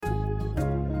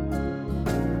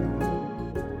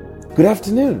Good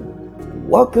afternoon.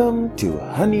 Welcome to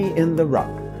Honey in the Rock,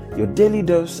 your daily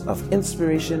dose of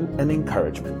inspiration and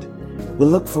encouragement. We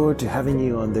look forward to having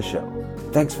you on the show.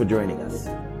 Thanks for joining us.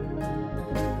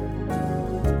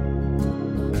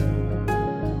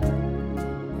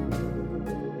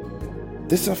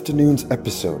 This afternoon's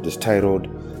episode is titled,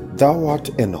 Thou art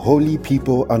an holy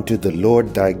people unto the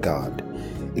Lord thy God.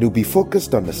 It will be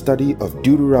focused on the study of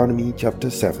Deuteronomy chapter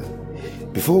 7.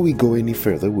 Before we go any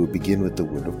further, we'll begin with the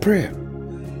word of prayer.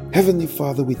 Heavenly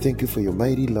Father, we thank you for your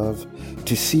mighty love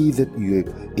to see that you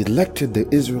elected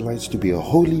the Israelites to be a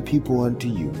holy people unto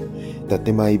you, that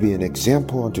they might be an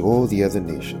example unto all the other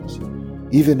nations.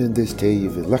 Even in this day,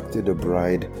 you've elected a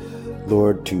bride,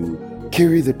 Lord, to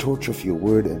carry the torch of your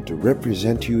word and to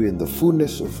represent you in the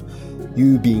fullness of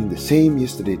you being the same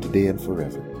yesterday, today, and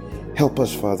forever. Help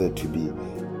us, Father, to be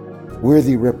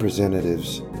worthy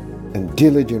representatives and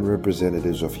diligent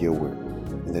representatives of your word.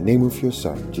 In the name of your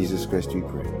Son, Jesus Christ, we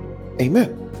pray.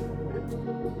 Amen.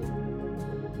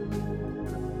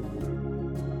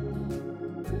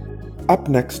 Up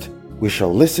next, we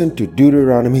shall listen to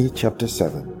Deuteronomy chapter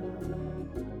 7.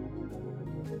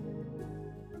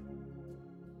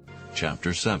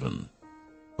 Chapter 7.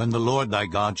 When the Lord thy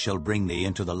God shall bring thee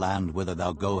into the land whither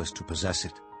thou goest to possess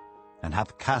it, and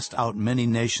hath cast out many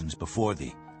nations before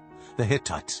thee, the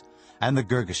Hittites, and the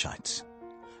Girgashites,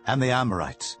 and the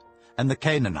Amorites, and the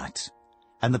Canaanites,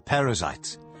 and the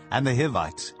Perizzites, and the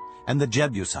Hivites, and the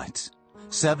Jebusites,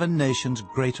 7 nations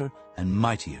greater and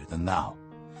mightier than thou.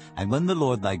 And when the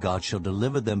Lord thy God shall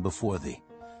deliver them before thee,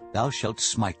 thou shalt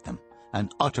smite them,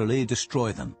 and utterly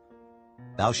destroy them.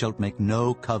 Thou shalt make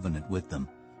no covenant with them,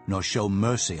 nor show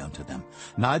mercy unto them,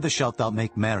 neither shalt thou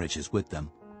make marriages with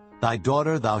them. Thy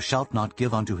daughter thou shalt not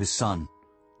give unto his son,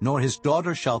 nor his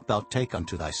daughter shalt thou take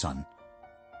unto thy son.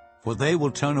 For they will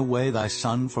turn away thy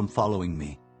son from following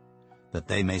me, that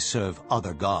they may serve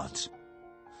other gods.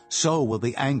 So will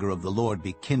the anger of the Lord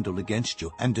be kindled against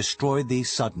you, and destroy thee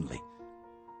suddenly.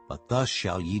 But thus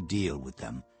shall ye deal with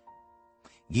them.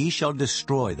 Ye shall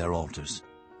destroy their altars,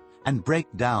 and break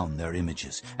down their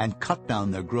images, and cut down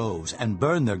their groves, and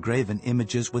burn their graven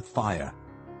images with fire.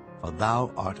 For thou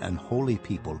art an holy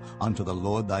people unto the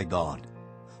Lord thy God.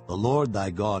 The Lord thy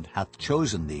God hath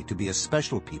chosen thee to be a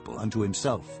special people unto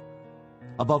himself.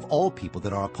 Above all people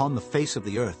that are upon the face of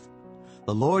the earth,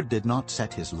 the Lord did not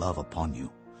set his love upon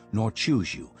you, nor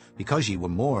choose you, because ye were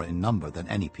more in number than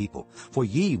any people, for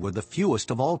ye were the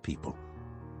fewest of all people.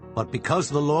 But because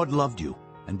the Lord loved you,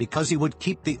 and because he would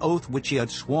keep the oath which he had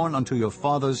sworn unto your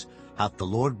fathers, hath the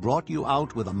Lord brought you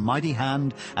out with a mighty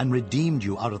hand, and redeemed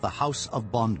you out of the house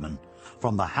of bondmen,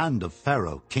 from the hand of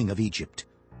Pharaoh king of Egypt.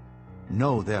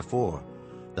 Know therefore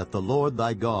that the Lord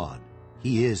thy God,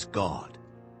 he is God,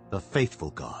 the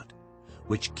faithful God,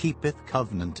 which keepeth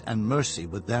covenant and mercy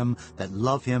with them that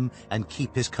love him and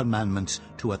keep his commandments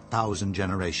to 1,000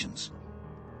 generations,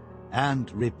 and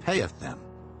repayeth them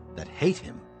that hate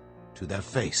him to their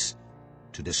face,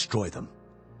 to destroy them.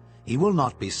 He will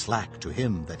not be slack to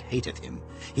him that hateth him.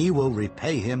 He will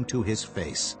repay him to his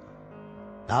face.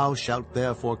 Thou shalt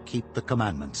therefore keep the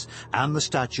commandments, and the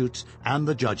statutes, and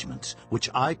the judgments, which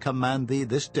I command thee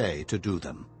this day to do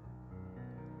them.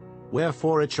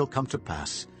 Wherefore it shall come to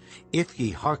pass, if ye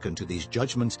hearken to these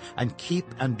judgments, and keep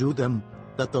and do them,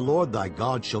 that the Lord thy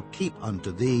God shall keep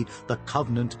unto thee the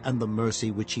covenant and the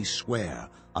mercy which he sware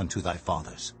unto thy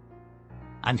fathers.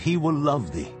 And he will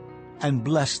love thee, and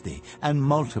bless thee, and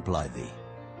multiply thee.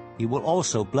 He will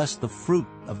also bless the fruit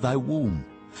of thy womb,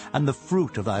 and the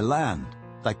fruit of thy land,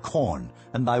 thy corn,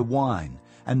 and thy wine,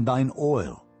 and thine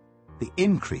oil, the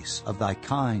increase of thy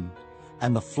kind,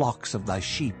 and the flocks of thy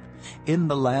sheep, in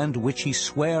the land which he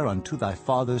sware unto thy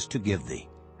fathers to give thee.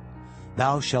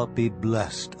 Thou shalt be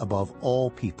blessed above all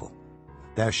people.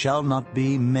 There shall not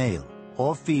be male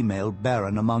or female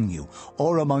barren among you,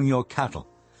 or among your cattle.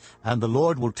 And the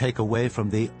Lord will take away from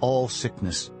thee all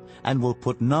sickness, and will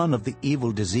put none of the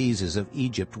evil diseases of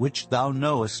Egypt which thou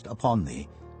knowest upon thee,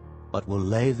 but will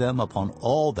lay them upon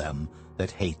all them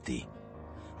that hate thee.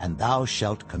 And thou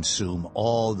shalt consume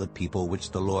all the people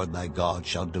which the Lord thy God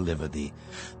shall deliver thee.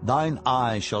 Thine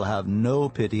eye shall have no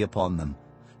pity upon them,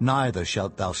 neither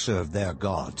shalt thou serve their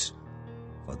gods,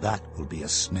 for that will be a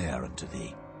snare unto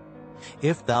thee.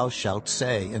 If thou shalt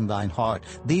say in thine heart,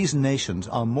 These nations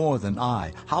are more than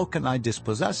I, how can I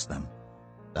dispossess them?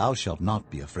 Thou shalt not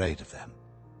be afraid of them,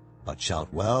 but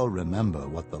shalt well remember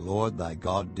what the Lord thy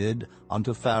God did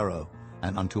unto Pharaoh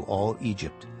and unto all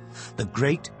Egypt, the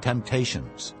great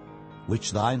temptations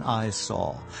which thine eyes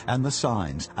saw, and the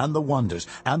signs, and the wonders,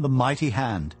 and the mighty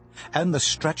hand, and the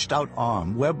stretched out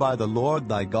arm, whereby the Lord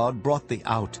thy God brought thee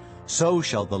out so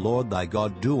shall the Lord thy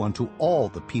God do unto all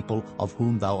the people of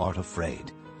whom thou art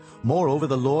afraid. Moreover,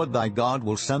 the Lord thy God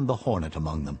will send the hornet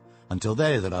among them, until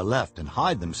they that are left and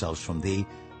hide themselves from thee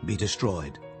be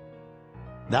destroyed.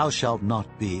 Thou shalt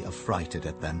not be affrighted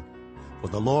at them, for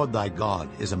the Lord thy God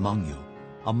is among you,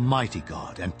 a mighty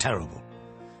God and terrible.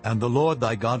 And the Lord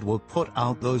thy God will put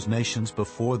out those nations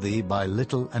before thee by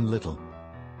little and little.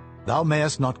 Thou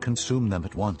mayest not consume them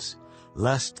at once,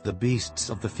 lest the beasts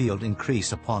of the field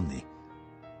increase upon thee.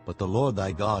 But the Lord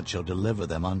thy God shall deliver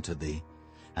them unto thee,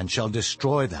 and shall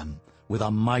destroy them with a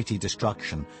mighty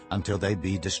destruction until they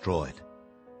be destroyed.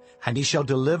 And he shall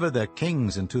deliver their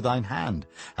kings into thine hand,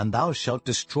 and thou shalt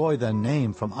destroy their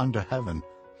name from under heaven.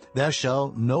 There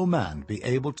shall no man be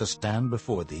able to stand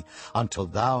before thee until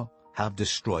thou have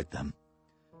destroyed them.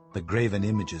 The graven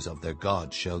images of their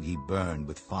gods shall ye burn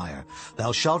with fire.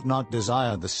 Thou shalt not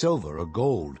desire the silver or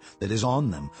gold that is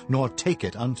on them, nor take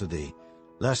it unto thee,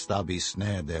 lest thou be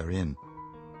snared therein.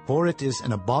 For it is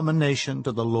an abomination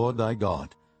to the Lord thy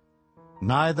God.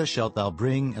 Neither shalt thou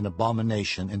bring an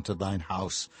abomination into thine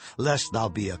house, lest thou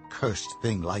be a cursed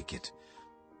thing like it.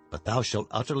 But thou shalt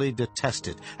utterly detest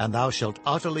it, and thou shalt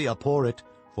utterly abhor it,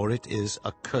 for it is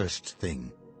a cursed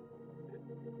thing.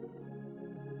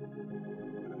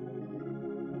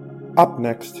 Up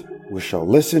next, we shall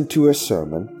listen to a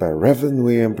sermon by Reverend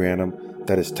William Branham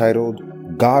that is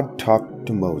titled, God Talked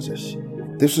to Moses.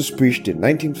 This was preached in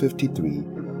 1953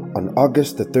 on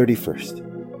August the 31st.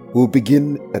 We'll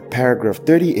begin at paragraph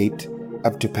 38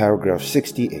 up to paragraph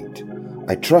 68.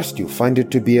 I trust you'll find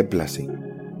it to be a blessing.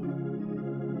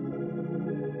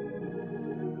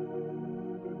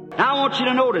 Now I want you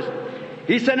to notice,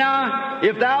 he said, now,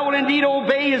 if thou wilt indeed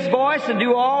obey his voice and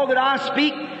do all that I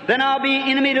speak, then I'll be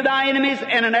enemy to thy enemies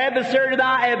and an adversary to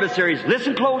thy adversaries.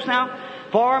 Listen close now.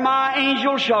 For my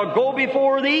angel shall go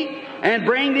before thee and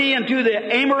bring thee into the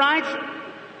Amorites,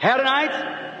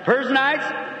 Haddonites,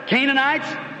 Perizzites, Canaanites,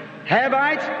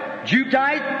 Havites,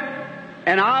 Jebusites,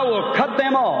 and I will cut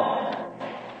them off.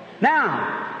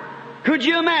 Now, could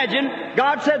you imagine?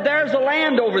 God said, there's a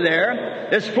land over there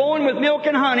that's flowing with milk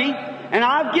and honey, and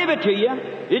I'll give it to you.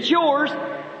 It's yours.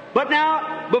 But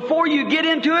now, before you get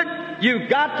into it, you've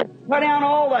got to cut down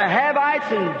all the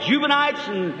Havites and Jebusites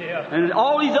and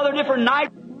all these other different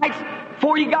nights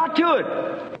before you got to it.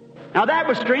 Now that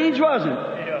was strange, wasn't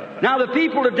it? Now the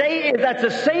people today, that's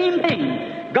the same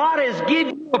thing. God has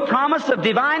given you a promise of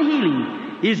divine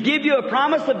healing. He's given you a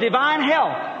promise of divine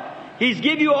health. He's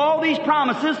given you all these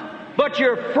promises, but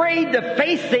you're afraid to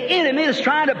face the enemy that's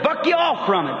trying to buck you off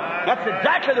from it. That's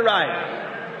exactly the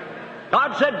right.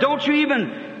 God said, don't you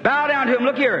even bow down to him.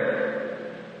 Look here.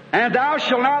 And thou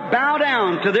shalt not bow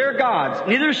down to their gods,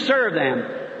 neither serve them,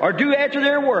 or do after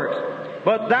their works.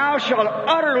 But thou shalt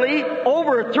utterly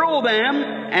overthrow them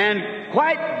and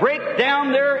quite break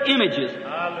down their images.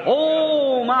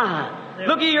 Oh my.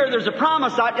 Look here, there's a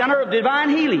promise out yonder of divine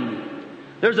healing.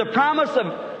 There's a promise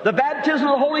of the baptism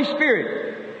of the Holy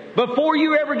Spirit. Before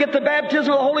you ever get the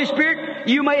baptism of the Holy Spirit,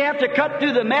 you may have to cut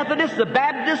through the Methodists, the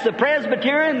Baptists, the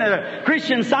Presbyterian, the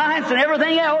Christian Science, and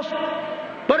everything else.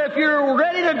 But if you're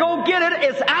ready to go get it,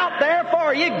 it's out there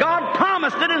for you. God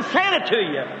promised it and sent it to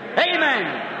you.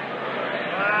 Amen.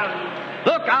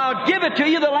 Look, I'll give it to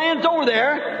you. The land's over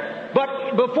there.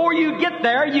 But before you get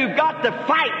there, you've got to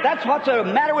fight. That's what's the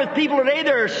matter with people today.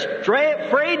 They're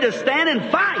afraid to stand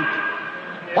and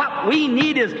fight. What we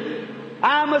need is,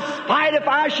 I must fight if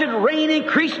I should reign.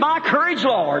 Increase my courage,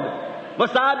 Lord.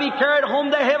 Must I be carried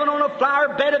home to heaven on a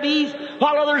flower bed of ease,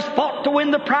 while others fought to win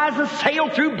the prize and sail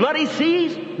through bloody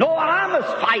seas? No, I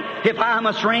must fight if I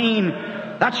must reign.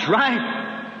 That's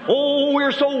right. Oh,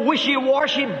 we're so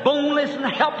wishy-washy, boneless and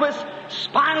helpless,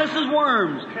 spineless as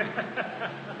worms.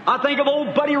 I think of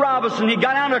old Buddy Robinson. He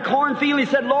got out in a cornfield. He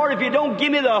said, Lord, if you don't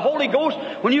give me the Holy Ghost,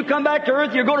 when you come back to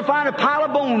earth, you're going to find a pile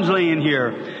of bones laying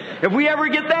here. If we ever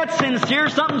get that sincere,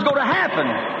 something's going to happen.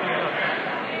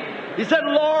 He said,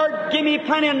 Lord, give me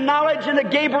plenty of knowledge and the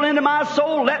Gabriel into my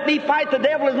soul. Let me fight the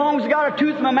devil as long as I got a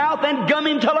tooth in my mouth, then gum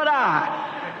him till I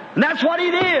die. And that's what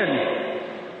he did.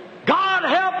 God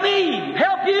help me,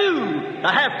 help you to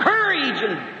have courage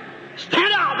and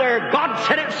stand out there. God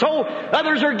said it so.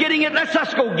 Others are getting it. Let's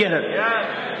us go get it.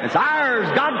 It's ours.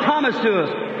 God promised to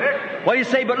us. Well, you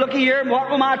say, but look here, what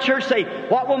will my church say?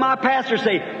 What will my pastor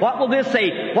say? What will this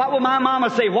say? What will my mama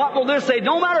say? What will this say?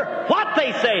 No matter what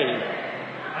they say.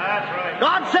 That's right.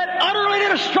 God said, utterly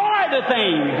destroy the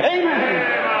thing. Amen.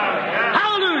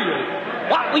 Hallelujah.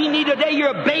 What we need today,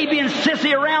 you're a baby and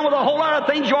sissy around with a whole lot of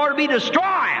things you ought to be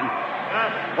destroying.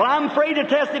 Well, I'm afraid to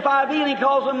testify of healing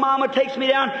because when Mama takes me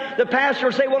down, the pastor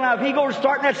will say, well, now, if he goes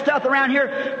starting that stuff around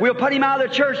here, we'll put him out of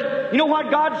the church. You know what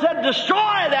God said? Destroy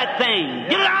that thing.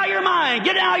 Get it out of your mind.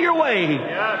 Get it out of your way.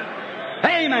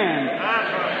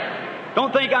 Amen.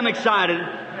 Don't think I'm excited.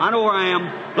 I know where I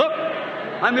am. Look,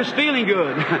 I'm just feeling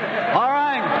good. All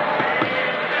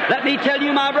right. Let me tell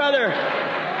you, my brother,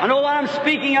 I know what I'm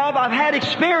speaking of. I've had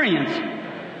experience.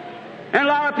 And a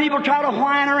lot of people try to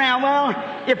whine around. Well,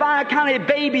 if I kind of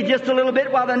baby just a little bit,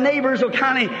 while the neighbors will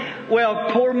kind of,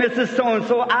 well, poor Mrs.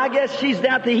 So-and-so, I guess she's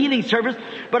down at the healing service,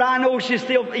 but I know she's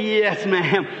still, yes,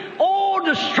 ma'am. Oh,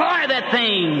 destroy that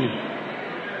thing.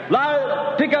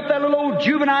 Pick up that little old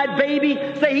juvenile baby,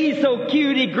 say he's so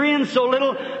cute, he grins so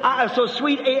little, so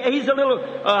sweet, he's a little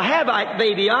Havite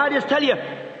baby. I just tell you,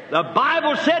 the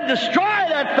Bible said destroy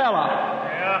that fella.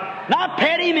 Not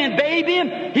pet him and baby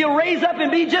him. He'll raise up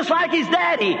and be just like his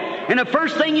daddy. And the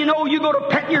first thing you know, you go to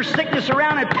petting your sickness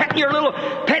around and petting your little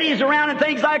petties around and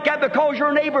things like that because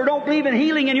your neighbor don't believe in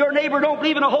healing and your neighbor don't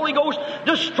believe in the Holy Ghost.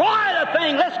 Destroy the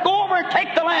thing. Let's go over and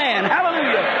take the land.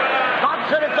 Hallelujah. God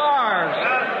said it's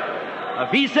ours.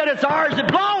 If He said it's ours, it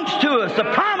belongs to us. The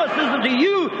promise is unto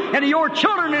you and to your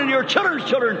children and to your children's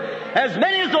children, as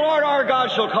many as the Lord our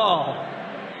God shall call.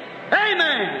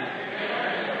 Amen.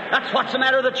 That's what's the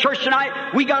matter with the church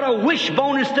tonight. We got a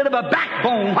wishbone instead of a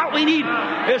backbone. What we need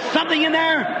is something in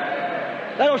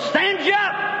there that'll stand you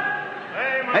up.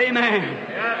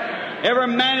 Amen. Every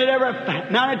man that ever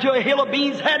mounted to a hill of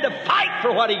beans had to fight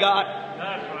for what he got.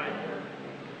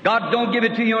 God don't give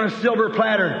it to you on a silver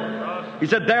platter. He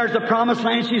said, there's the promised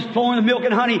land. She's flowing with milk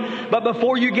and honey. But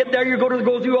before you get there, you're going to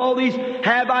go through all these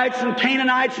Havites and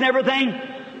Canaanites and everything.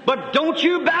 But don't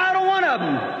you bow to one of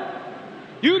them.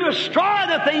 You destroy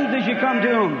the things as you come to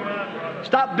them.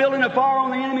 Stop building a fire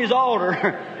on the enemy's altar.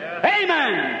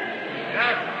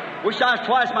 Amen. Wish I was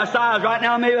twice my size right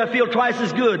now. Maybe I feel twice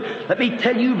as good. Let me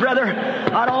tell you, brother,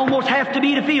 I'd almost have to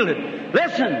be to feel it.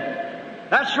 Listen,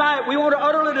 that's right. We want to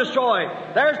utterly destroy.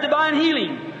 There's divine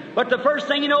healing. But the first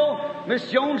thing you know, Miss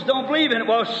Jones don't believe in it.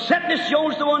 Well, set Miss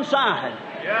Jones to one side.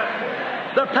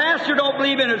 The pastor don't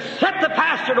believe in it. Set the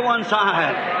pastor to one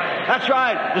side. That's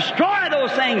right. Destroy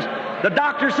those things. The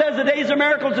doctor says the days of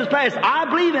miracles is past. I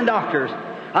believe in doctors.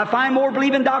 I find more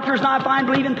believing doctors than I find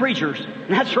believing preachers.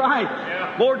 That's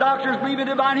right. More doctors believe in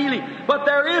divine healing. But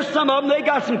there is some of them, they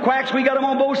got some quacks. We got them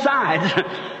on both sides.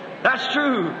 That's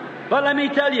true. But let me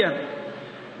tell you,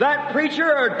 that preacher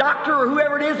or doctor or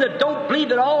whoever it is that don't believe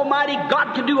that Almighty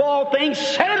God can do all things,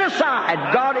 set it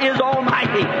aside. God is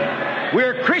Almighty.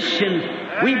 We're Christians.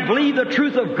 We believe the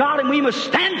truth of God and we must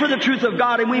stand for the truth of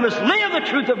God and we must live the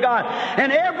truth of God.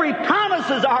 And every promise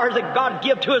is ours that God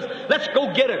give to us. Let's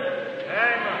go get it.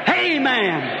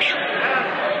 Amen.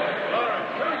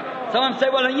 Someone say,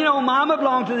 well, you know, Mama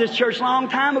belonged to this church a long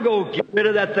time ago. Get rid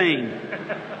of that thing.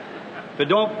 But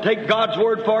don't take God's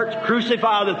word for it.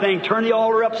 Crucify the thing. Turn the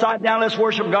altar upside down. Let's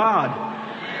worship God.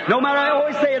 No matter, I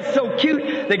always say it's so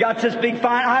cute. They got this big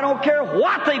fine. I don't care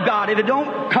what they've got. If it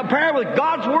don't compare with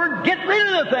God's word, get rid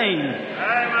of the thing.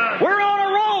 Amen. We're on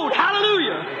a road.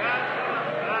 Hallelujah.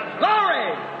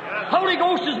 Glory. Holy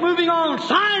Ghost is moving on.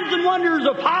 Signs and wonders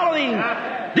are following.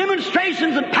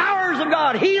 Demonstrations and powers of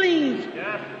God. Healings.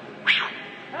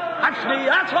 That's me.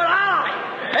 That's what I like.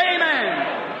 Amen.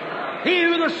 He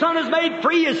who the Son has made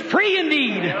free is free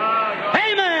indeed.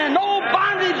 Amen. No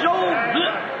bondage, no...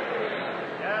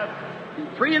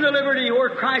 Free in the liberty where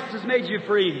Christ has made you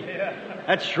free.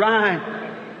 That's right.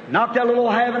 Knock that little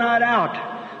Havanite out.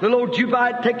 Little old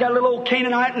Jubite, take that little old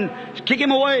Canaanite and kick him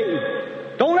away.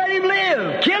 Don't let him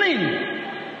live. Kill him.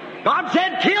 God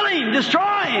said kill him.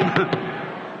 Destroy him.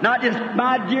 Not just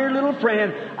my dear little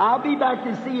friend. I'll be back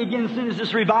to see you again as soon as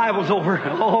this revival's over.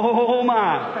 Oh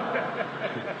my.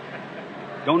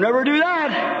 Don't never do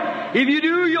that. If you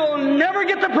do, you'll never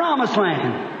get the promised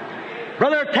land.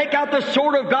 Brother, take out the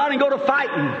sword of God and go to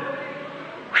fighting.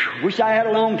 Whew, wish I had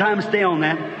a long time to stay on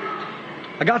that.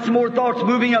 I got some more thoughts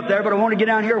moving up there, but I want to get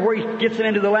down here where he gets it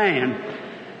into the land.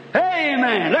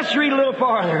 Amen. Let's read a little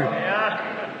farther.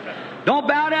 Don't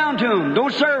bow down to them.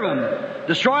 Don't serve them.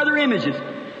 Destroy their images.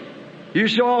 You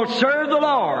shall serve the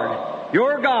Lord,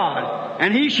 your God,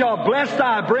 and He shall bless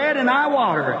thy bread and thy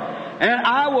water, and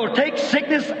I will take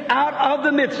sickness out of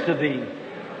the midst of thee.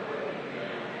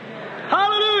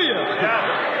 Hallelujah.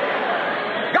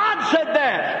 God said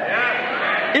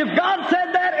that. If God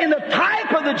said that in the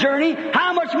type of the journey,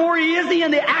 how much more is He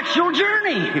in the actual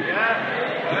journey?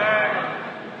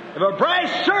 If a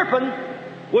brass serpent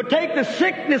would take the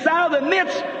sickness out of the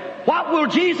midst, what will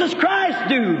Jesus Christ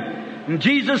do? And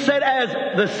Jesus said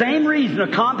as the same reason, a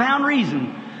compound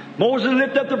reason. Moses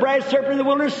lifted up the brass serpent in the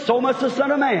wilderness, so must the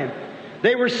Son of Man.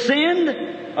 They were sinned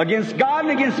against God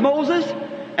and against Moses,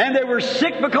 and they were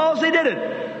sick because they did it.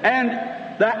 And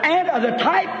the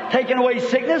type taking away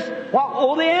sickness, what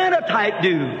will the antitype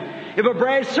do? If a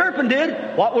brass serpent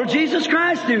did, what will Jesus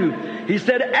Christ do? He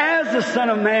said, as the Son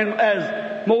of Man,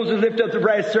 as Moses lifted up the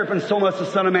brass serpent, so must the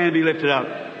Son of Man be lifted up.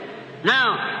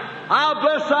 Now, I'll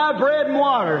bless thy bread and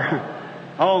water.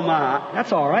 Oh my,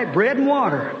 that's all right, bread and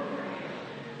water.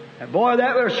 Boy,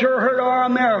 that would have sure hurt our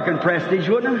American prestige,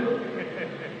 wouldn't it?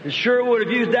 It sure would if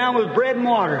you was down with bread and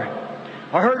water.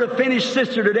 I heard a Finnish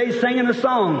sister today singing a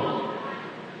song.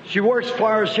 She works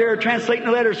for us here, translating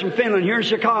the letters from Finland here in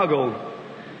Chicago.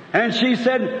 And she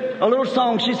said, a little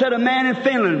song, she said, a man in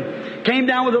Finland came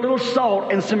down with a little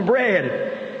salt and some bread,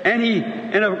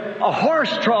 and a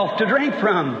horse trough to drink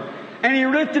from. And he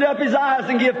lifted up his eyes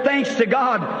and gave thanks to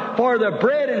God for the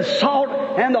bread and salt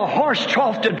and the horse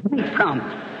trough to drink from.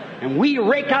 And we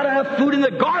rake out enough food in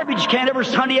the garbage can every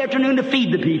Sunday afternoon to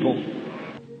feed the people.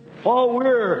 Oh,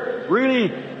 we're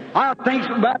really, I think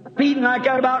about feeding like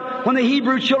that about when the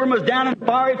Hebrew children was down in the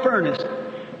fiery furnace.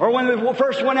 Or when they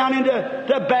first went out into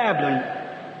Babylon.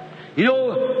 You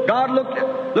know, God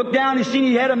looked down and seen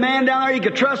he had a man down there he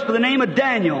could trust by the name of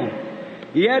Daniel.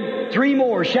 He had 3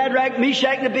 more, Shadrach,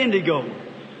 Meshach, and Abednego.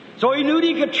 So he knew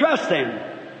he could trust them.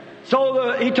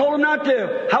 So he told them not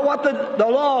to, what the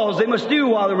laws they must do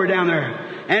while they were down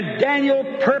there. And Daniel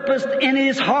purposed in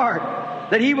his heart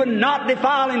that he would not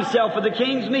defile himself with the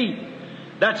king's meat.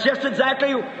 That's just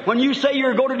exactly when you say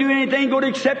you're going to do anything, go to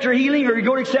accept your healing, or you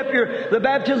go to accept the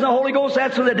baptism of the Holy Ghost,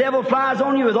 that's when the devil flies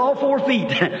on you with all 4 feet.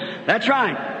 That's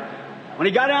right. When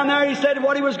he got down there, he said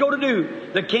what he was going to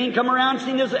do. The king come around and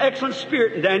seen this excellent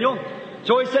spirit in Daniel.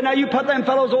 So he said, now you put them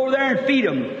fellows over there and feed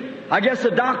them. I guess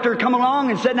the doctor come along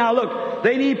and said, now look,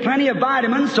 they need plenty of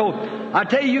vitamins, so I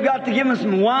tell you got to give them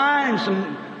some wine and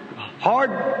some hard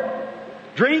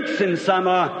drinks and some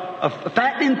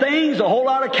fattening things, a whole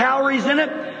lot of calories in it,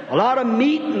 a lot of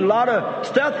meat and a lot of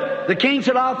stuff. The king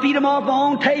said, I'll feed them off my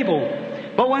own table.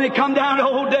 But when they come down to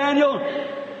old Daniel,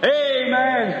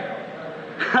 amen.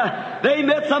 They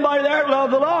met somebody there that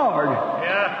loved the Lord.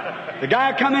 Yeah. The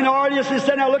guy come in the audience and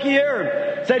said, now look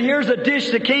here. Said, here's a dish.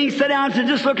 The king sat down and said,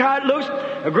 just look how it looks.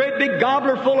 A great big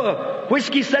gobbler full of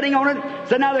whiskey sitting on it.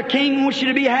 Said, now the king wants you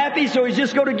to be happy, so he's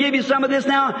just going to give you some of this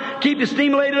now. Keep you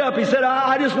stimulated up. He said,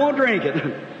 I just won't drink it.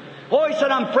 Oh, he said,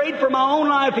 I'm afraid for my own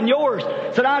life and yours.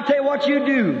 Said, I'll tell you what you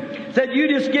do. Said, you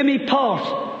just give me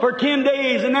pulse for 10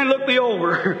 days and then look me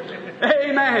over.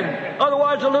 Amen.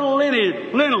 Otherwise, a little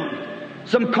lentil,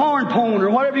 some corn pone or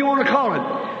whatever you want to call it.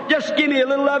 Just give me a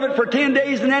little of it for 10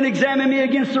 days and then examine me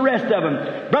against the rest of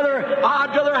them. Brother,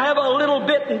 I'd rather have a little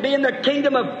bit and be in the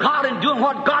kingdom of God and doing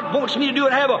what God wants me to do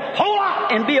and have a whole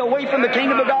lot and be away from the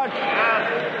kingdom of God.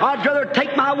 I'd rather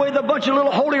take my way with a bunch of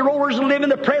little holy rollers and live in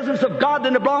the presence of God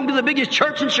than to belong to the biggest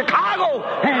church in Chicago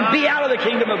and be out of the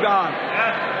kingdom of God.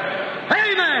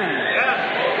 Amen.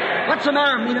 What's the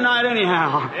matter with me tonight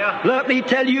anyhow? Yeah. Let me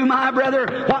tell you, my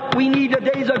brother, what we need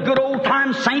today is a good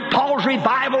old-time St. Paul's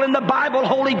revival in the Bible,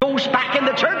 Holy Ghost back in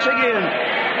the church again.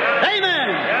 Amen.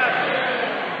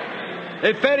 Yeah.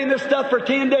 They fed him this stuff for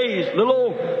 10 days. Little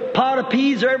old pot of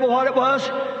peas or whatever what it was.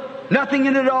 Nothing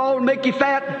in it at all to make you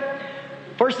fat.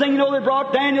 First thing you know, they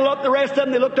brought Daniel up. The rest of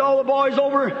them, they looked all the boys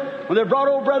over. When they brought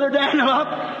old brother Daniel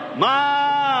up,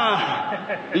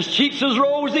 his cheeks was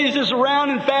rosy. He's just round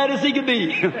and fat as he could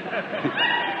be.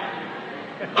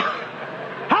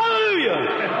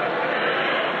 Hallelujah!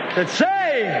 Said,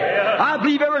 say, I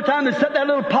believe every time they set that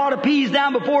little pot of peas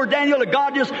down before Daniel, that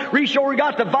God just reached over,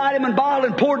 got the vitamin bottle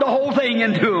and poured the whole thing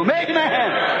into him.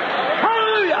 Amen!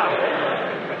 Hallelujah!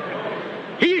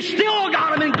 He's still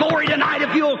got him in glory tonight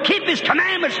if you'll keep His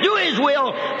commandments, do His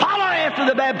will, follow after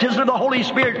the baptism of the Holy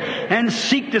Spirit, and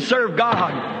seek to serve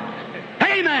God.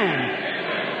 Amen.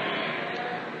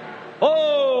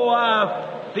 Oh,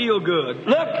 I feel good.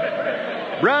 Look,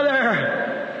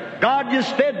 brother, God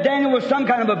just fed Daniel with some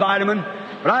kind of a vitamin,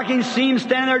 but I can see him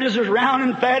standing there just as round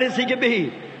and fat as he could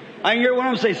be. I can hear one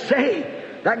of them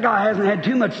say, that guy hasn't had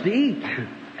too much to eat.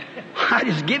 I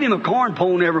just give him a corn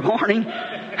pone every morning.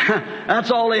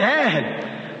 That's all he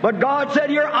had. But God said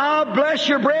here, I'll bless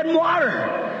your bread and water.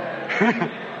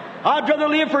 I'd rather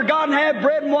live for God and have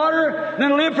bread and water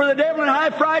than live for the devil and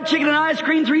have fried chicken and ice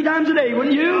cream 3 times a day,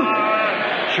 wouldn't you?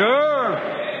 Sure.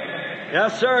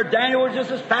 Yes, sir. Daniel was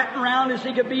just as fat and round as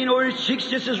he could be, you know, his cheeks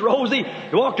just as rosy.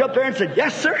 He walked up there and said,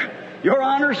 yes, sir. Your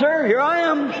honor, sir. Here I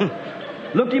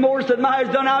am. Looked him over and said, my,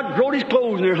 he's done outgrowed his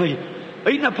clothes nearly.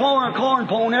 Eating a corn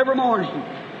pone every morning.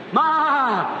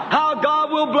 My, how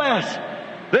God will bless.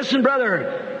 Listen,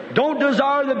 brother, Don't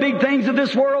desire the big things of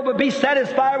this world, but be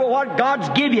satisfied with what God's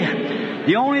give you.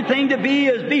 The only thing to be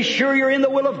is be sure you're in the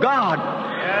will of God.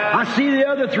 I see the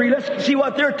other three. Let's see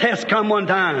what their tests come one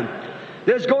time.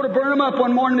 Let's go to burn them up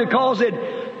one morning because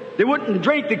they wouldn't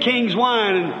drink the king's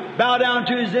wine and bow down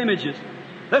to his images.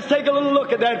 Let's take a little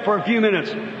look at that for a few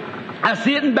minutes. I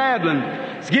see it in Babylon.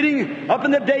 It's getting up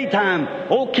in the daytime.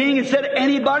 Old king had said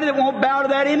anybody that won't bow to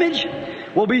that image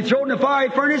will be thrown in the fiery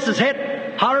furnace. It's hot,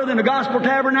 hotter than the Gospel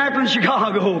Tabernacle in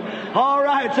Chicago. All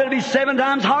right, it said it'd be 7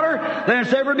 times hotter than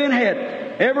it's ever been hit.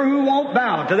 Ever who won't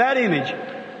bow to that image.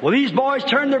 Well, these boys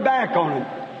turned their back on him.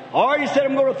 Or he said,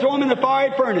 I'm going to throw them in the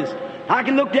fiery furnace. I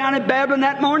can look down at Babylon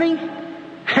that morning.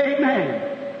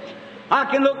 Amen. I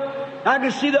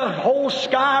can see the whole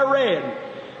sky red.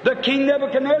 The king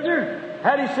Nebuchadnezzar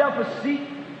had himself a seat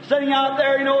sitting out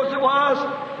there, you know as it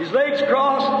was, his legs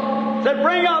crossed, said,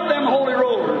 bring out them holy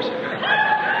rollers.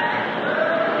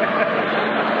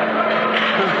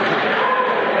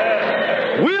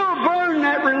 We'll burn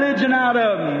that religion out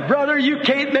of them. Brother, you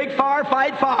can't make fire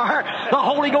fight fire. The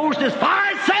Holy Ghost is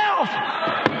fire itself.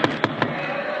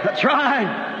 That's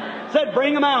right. Said,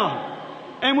 bring them out.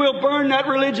 And we'll burn that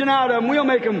religion out of them. We'll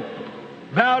make them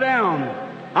bow down.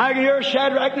 I can hear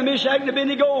Shadrach and Meshach and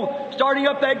Abednego starting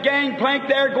up that gangplank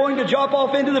there, going to jump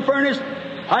off into the furnace.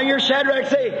 I can hear Shadrach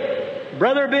say,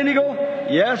 Brother Abednego,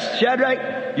 yes,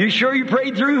 Shadrach, you sure you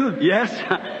prayed through? Yes,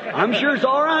 I'm sure it's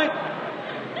all right.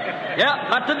 Yeah,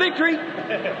 got the victory.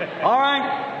 All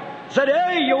right. Said,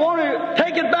 hey, you want to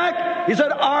take it back? He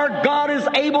said, our God is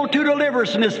able to deliver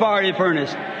us from this fiery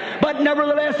furnace. But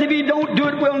nevertheless, if you don't do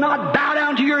it, we'll not bow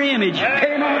down to your image.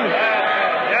 Amen.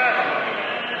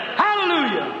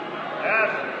 Hallelujah.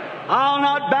 I'll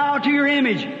not bow to your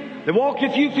image. They walked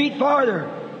a few feet farther.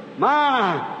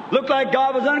 Looked like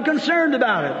God was unconcerned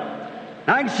about it.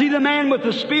 I can see the man with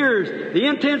the spears. The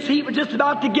intense heat was just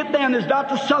about to get them. It's about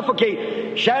to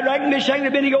suffocate. Shadrach, Meshach, and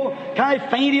Abednego, kind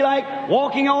of fainty-like,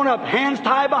 walking on up, hands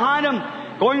tied behind them,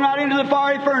 going right into the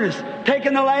fiery furnace,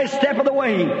 taking the last step of the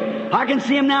way. I can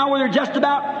see them now where they're just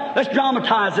about, let's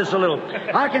dramatize this a little.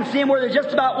 I can see them where they're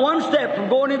just about one step from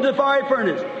going into the fiery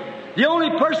furnace. The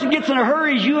only person gets in a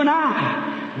hurry is you and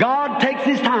I. God takes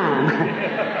His time.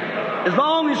 As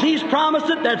long as He's promised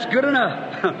it, that's good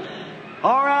enough.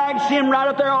 All right, I can see him right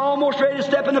up there, almost ready to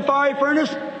step in the fiery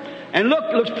furnace. And look,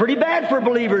 it looks pretty bad for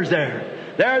believers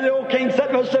there. There the old king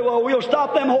sat and said, well, we'll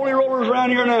stop them holy rollers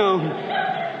around here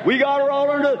now. We got her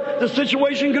all under the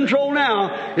situation control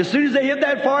now. As soon as they hit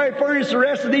that fiery furnace, the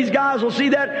rest of these guys will see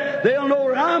that. They'll know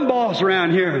that I'm boss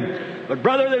around here. But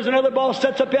brother, there's another boss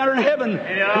sits up yonder in heaven who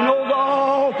knows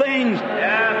all things.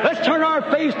 Let's turn our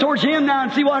face towards Him now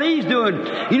and see what He's doing.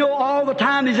 You know, all the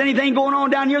time there's anything going on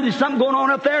down here, there's something going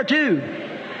on up there too.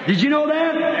 Did you know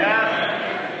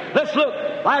that? Let's look.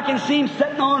 I can see Him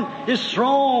sitting on His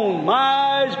throne.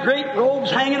 His great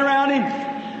robes hanging around Him.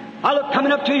 I look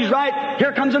coming up to His right.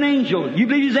 Here comes an angel. You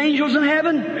believe there's angels in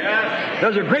heaven? Yes.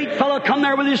 There's a great fellow come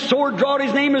there with his sword drawn.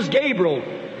 His name is Gabriel.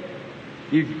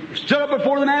 He stood up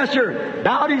before the Master,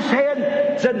 bowed his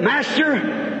head, said,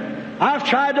 Master, I've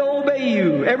tried to obey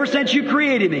you ever since you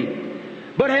created me.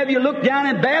 But have you looked down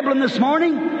in Babylon this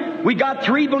morning? We got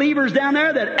 3 believers down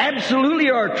there that absolutely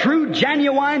are true,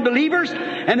 genuine believers,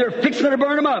 and they're fixing to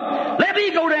burn them up. Let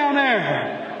me go down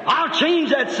there. I'll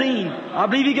change that scene. I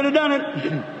believe He could have done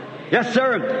it. Yes,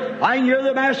 sir. I can hear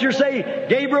the Master say,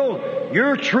 Gabriel,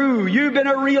 you're true. You've been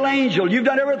a real angel. You've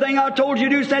done everything I told you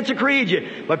to do since I created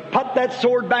you. But put that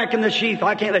sword back in the sheath.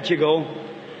 I can't let you go.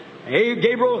 Hey,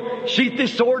 Gabriel sheathed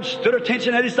his sword, stood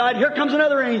attention at his side. Here comes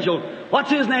another angel. What's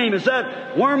his name? It's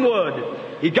that Wormwood.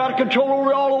 He's got control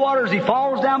over all the waters. He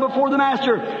falls down before the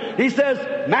Master. He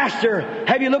says, Master,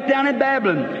 have you looked down at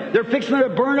Babylon? They're fixing to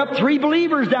burn up 3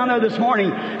 believers down there this morning.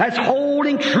 That's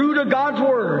holding true to God's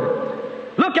Word.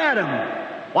 Look at them.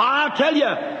 Well, I'll tell you,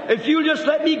 if you just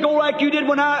let me go like you did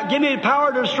when give me the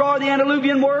power to destroy the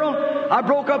antediluvian world, I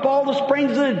broke up all the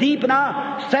springs of the deep and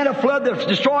I sent a flood that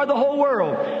destroyed the whole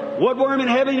world. Woodworm in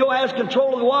heaven, has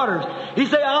control of the waters. He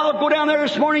said, I'll go down there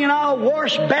this morning and I'll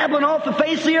wash Babylon off the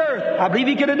face of the earth. I believe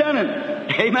He could have done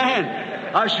it.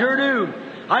 Amen. I sure do.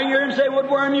 I hear Him say,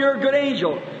 Woodworm, you're a good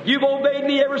angel. You've obeyed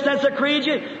me ever since I created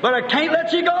you, but I can't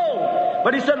let you go.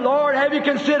 But He said, Lord, have you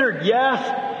considered?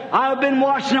 Yes. I've been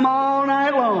watching Him all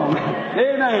night long.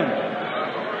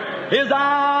 Amen. His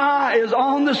eye is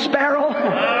on the sparrow,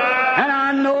 and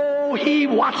I know He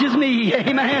watches me.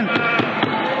 Amen.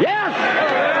 Yes.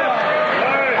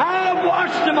 I've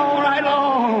watched Him all night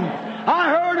long. I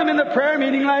heard Him in the prayer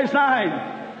meeting last night.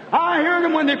 I heard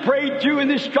them when they prayed through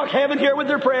and they struck heaven here with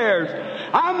their prayers.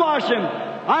 I'm watching.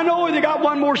 I know they got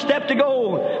one more step to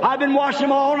go. I've been watching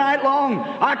them all night long.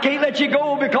 I can't let you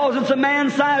go because it's a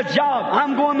man-sized job.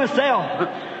 I'm going myself.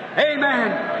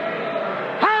 Amen.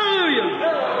 Hallelujah.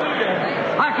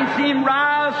 I can see him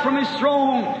rise from his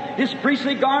throne. His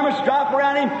priestly garments drop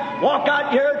around him. Walk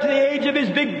out here to the edge of his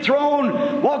big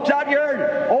throne. Walks out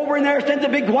here. Over in there stands a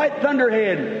big white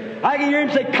thunderhead. I can hear him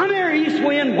say, come here, east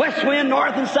wind, west wind,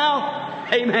 north and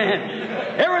south.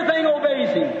 Amen. Everything obeys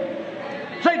him.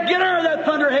 Say, get under that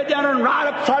thunderhead down there and ride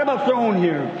upside of my throne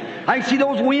here. I can see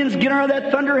those winds get under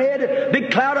that thunderhead.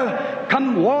 Big cloud of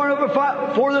come roaring over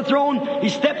before the throne. He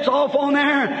steps off on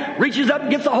there, reaches up and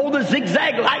gets a hold of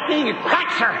zigzag lightning and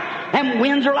cracks her. And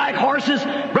winds are like horses.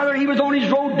 Brother, he was on his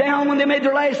road down when they made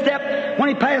their last step. When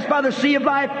he passed by the sea of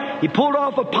life, he pulled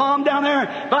off a palm down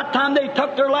there. By the time they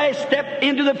took their last step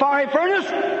into the fiery furnace,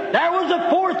 there was a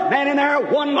fourth man in there,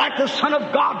 one like the Son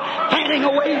of God, fanning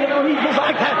away the reasons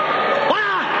like that. Why?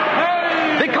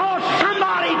 Because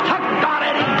somebody took God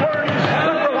at His word and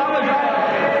stood for what was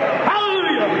right.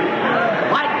 Hallelujah!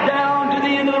 Right down to the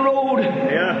end of the road.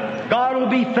 Yeah. God will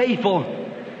be faithful.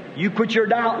 You quit your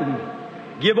doubting.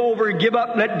 Give over and give up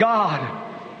and let God.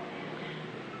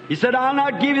 He said, I'll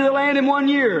not give you the land in 1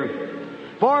 year.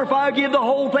 For if I give the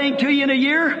whole thing to you in a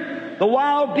year, the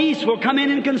wild beasts will come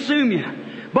in and consume you.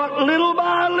 But little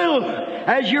by little,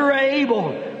 as you're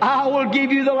able, I will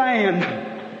give you the land.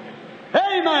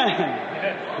 Amen.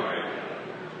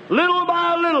 Little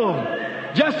by little,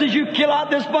 just as you kill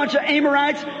out this bunch of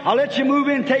Amorites, I'll let you move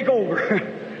in and take over.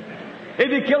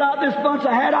 If you kill out this bunch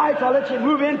of Hittites, I'll let you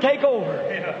move in and take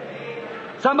over.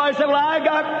 Somebody said, well,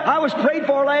 I was prayed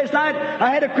for last night. I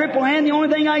had a crippled hand. The only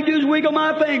thing I can do is wiggle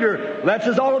my finger. That's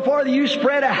as all farther you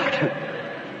spread out.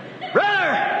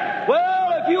 Brother,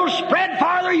 well, if you'll spread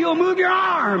farther, you'll move your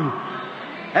arm.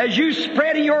 As you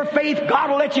spread in your faith, God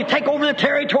will let you take over the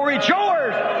territory. It's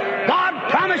yours.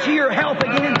 God promised you your health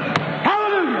again.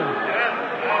 Hallelujah.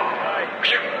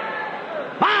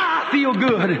 I feel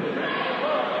good.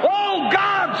 Oh,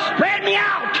 God, spread me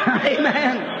out.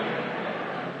 Amen.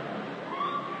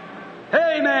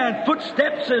 Amen.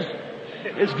 Footsteps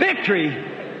is victory.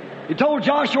 He told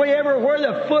Joshua, everywhere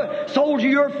the soles of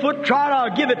your foot trod,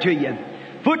 I'll give it to you.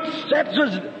 Footsteps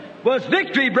was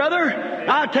victory, brother.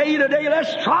 I tell you today,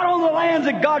 let's trot on the lands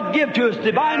that God give to us.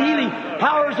 Divine healing,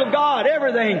 powers of God,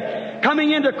 everything.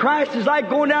 Coming into Christ is like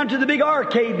going down to the big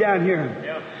arcade down here.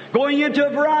 Yeah. Going into a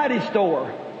variety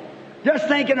store. Just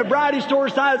thinking a variety store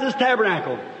size this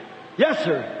tabernacle. Yes,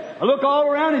 sir. I look all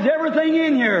around, there's everything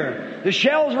in here. The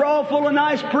shelves are all full of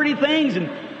nice, pretty things, and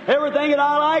everything that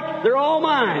I like, they're all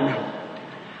mine.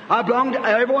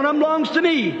 Every one of them belongs to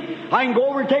me. I can go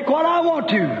over and take what I want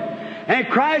to. And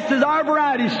Christ is our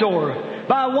variety store.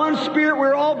 By one Spirit,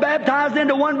 we're all baptized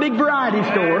into one big variety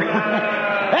store.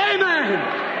 Amen.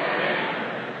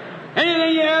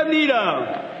 Anything you have need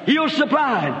of, He'll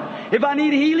supply. If I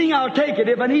need healing, I'll take it.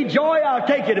 If I need joy, I'll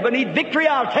take it. If I need victory,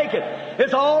 I'll take it.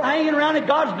 It's all hanging around at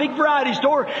God's big variety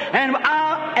store. And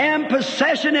I am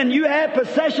possession, and you have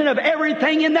possession of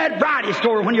everything in that variety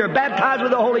store when you're baptized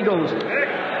with the Holy Ghost.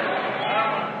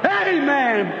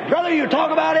 Amen. Brother, you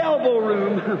talk about elbow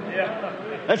room.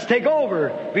 Let's take over.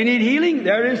 If you need healing,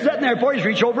 there it is sitting there for you. Just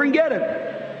reach over and get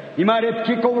it. You might have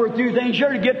to kick over a few things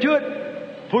here to get to it.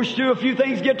 Push through a few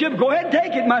things to get to it. Go ahead and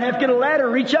take it. You might have to get a ladder,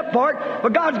 reach up for it.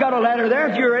 But God's got a ladder there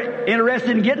if you're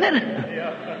interested in getting it.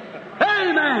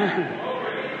 Amen.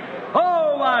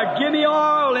 Oh my, give me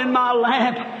oil in my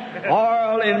lamp.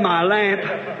 Oil in my lamp.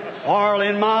 Oil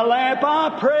in my lamp,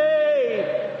 I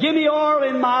pray. Give me oil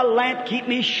in my lamp. Keep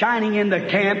me shining in the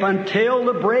camp until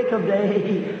the break of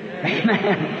day.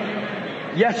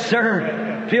 Amen. Yes,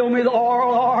 sir. Fill me with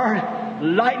oil, Lord.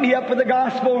 Light me up with the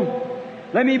gospel.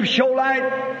 Let me show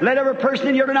light. Let every person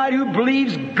in here tonight who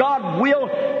believes God will,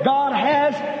 God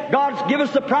has, God's give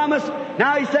us the promise.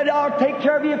 Now He said, I'll take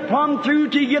care of you, plumb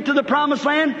through till you get to the promised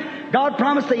land. God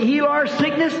promised to heal our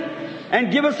sickness and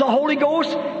give us the Holy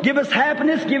Ghost, give us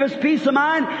happiness, give us peace of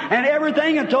mind, and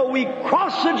everything until we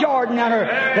cross the Jordan to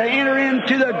enter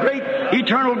into the great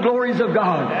eternal glories of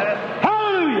God.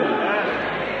 Hallelujah!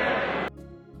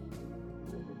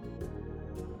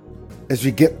 As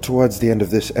we get towards the end of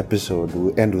this episode,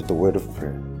 we'll end with the word of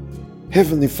prayer.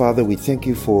 Heavenly Father, we thank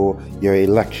you for your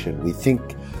election. We think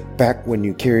back when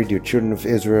you carried your children of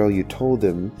Israel, you told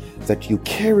them that you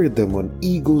carried them on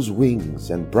eagle's wings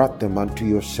and brought them unto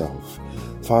yourself.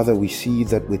 Father, we see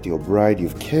that with your bride,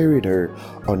 you've carried her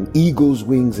on eagle's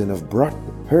wings and have brought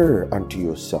her unto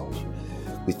yourself.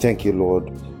 We thank you,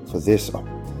 Lord, for this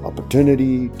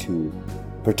opportunity to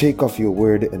partake of your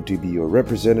word and to be your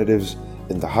representatives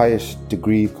in the highest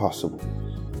degree possible,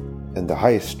 and the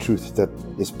highest truth that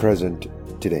is present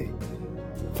today.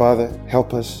 Father,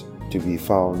 help us to be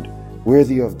found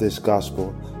worthy of this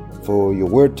gospel, for your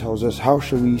word tells us, how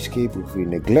shall we escape if we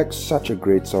neglect such a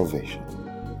great salvation?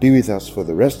 Be with us for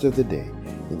the rest of the day.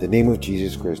 In the name of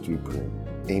Jesus Christ we pray.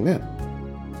 Amen.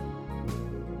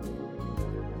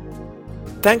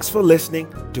 Thanks for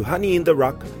listening to Honey in the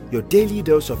Rock, your daily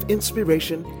dose of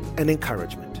inspiration and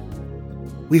encouragement.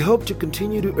 We hope to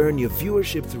continue to earn your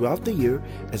viewership throughout the year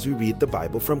as we read the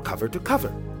Bible from cover to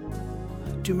cover.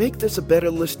 To make this a better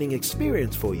listening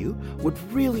experience for you, would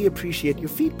really appreciate your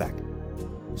feedback.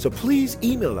 So please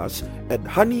email us at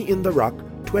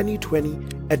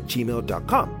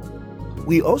honeyintherock2020@gmail.com.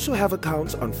 We also have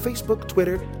accounts on Facebook,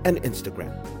 Twitter, and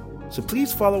Instagram. So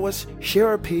please follow us, share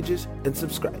our pages, and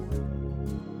subscribe.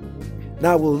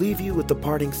 Now we'll leave you with the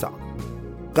parting song.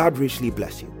 God richly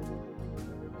bless you.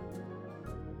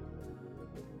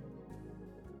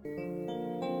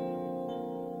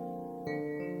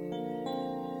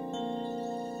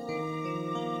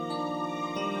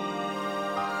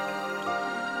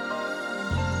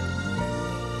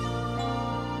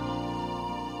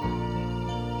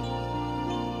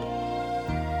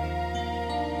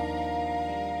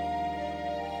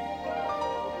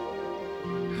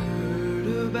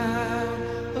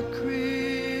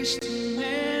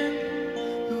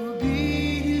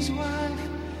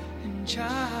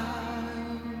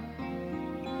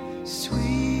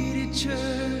 Sweet at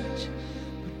church,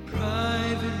 but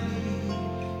privately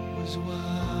was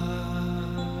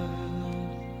wild.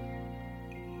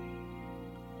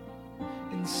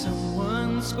 And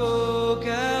someone spoke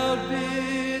out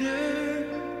bitter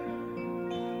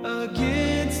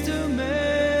against a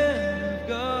man of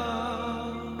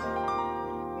God,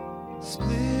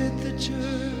 split the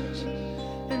church,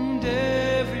 and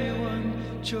everyone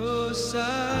chose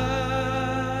sides.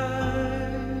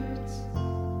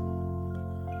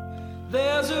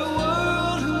 There's a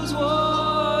world who's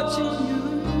watching you,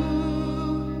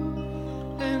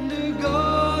 and a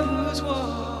God who's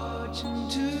watching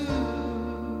too.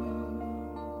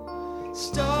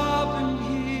 Stop and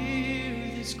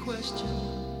hear this question,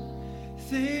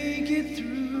 think it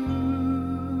through.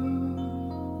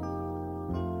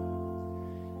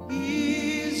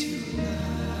 Is your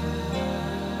life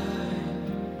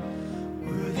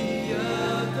worthy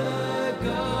of the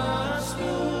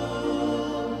gospel?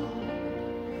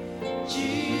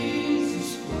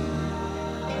 Jesus, why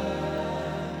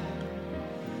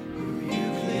who you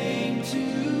claim to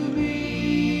be?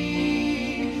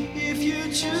 If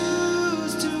you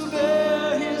choose to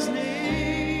bear his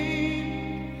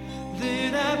name,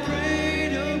 then I pray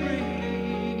don't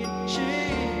bring it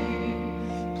shame.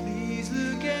 Please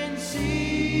look and see.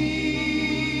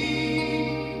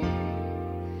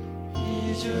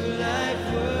 Is your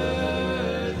life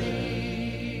worthy?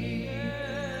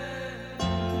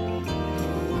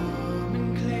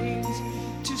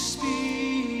 To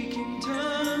speak in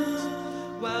tongues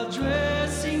while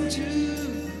dressing to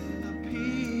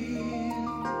appeal,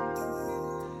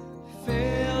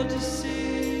 failed to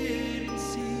sit and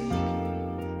seek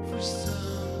for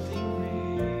something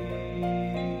real.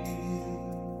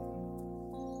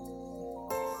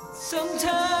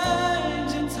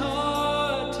 Sometimes it's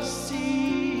hard to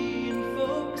see in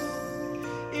folks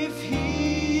if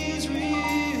he's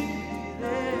really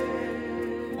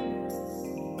there,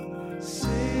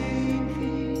 saying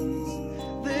things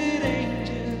that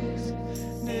angels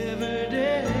never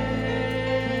dare.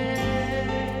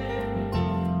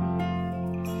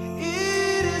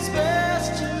 It is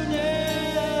best to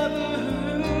never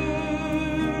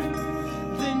hurt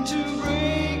than to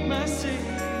break my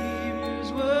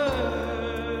Savior's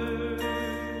word.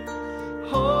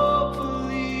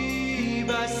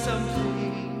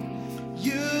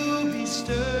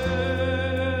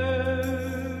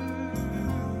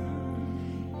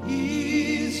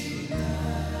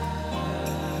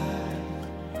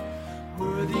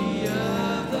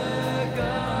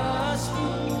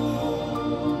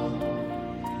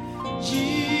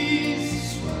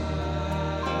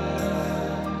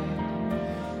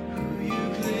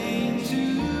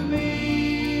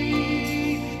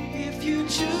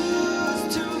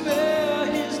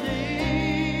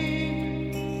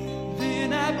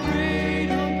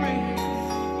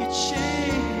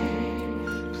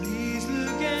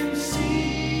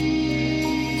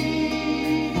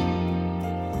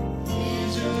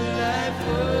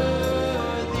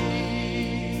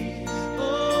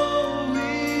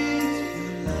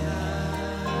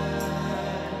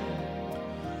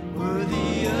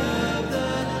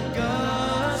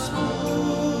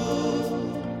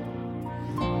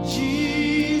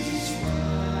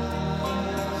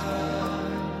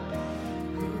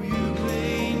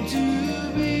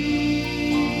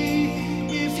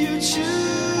 you choose